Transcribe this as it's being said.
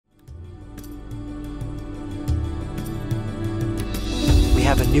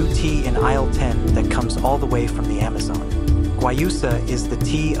have a new tea in aisle 10 that comes all the way from the Amazon. Guayusa is the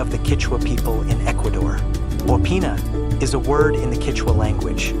tea of the Quechua people in Ecuador. Upina is a word in the Quechua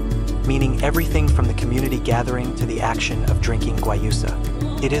language, meaning everything from the community gathering to the action of drinking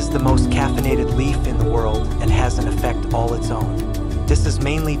guayusa. It is the most caffeinated leaf in the world and has an effect all its own. This is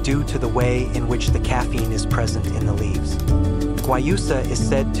mainly due to the way in which the caffeine is present in the leaves. Guayusa is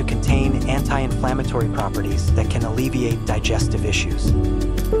said to contain anti-inflammatory properties that can alleviate digestive issues.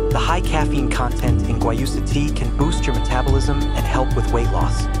 The high caffeine content in Guayusa tea can boost your metabolism and help with weight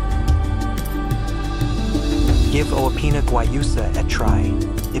loss. Give Upina Guayusa a try.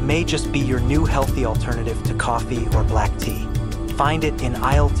 It may just be your new healthy alternative to coffee or black tea. Find it in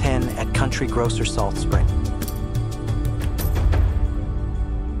aisle 10 at Country Grocer Salt Spring.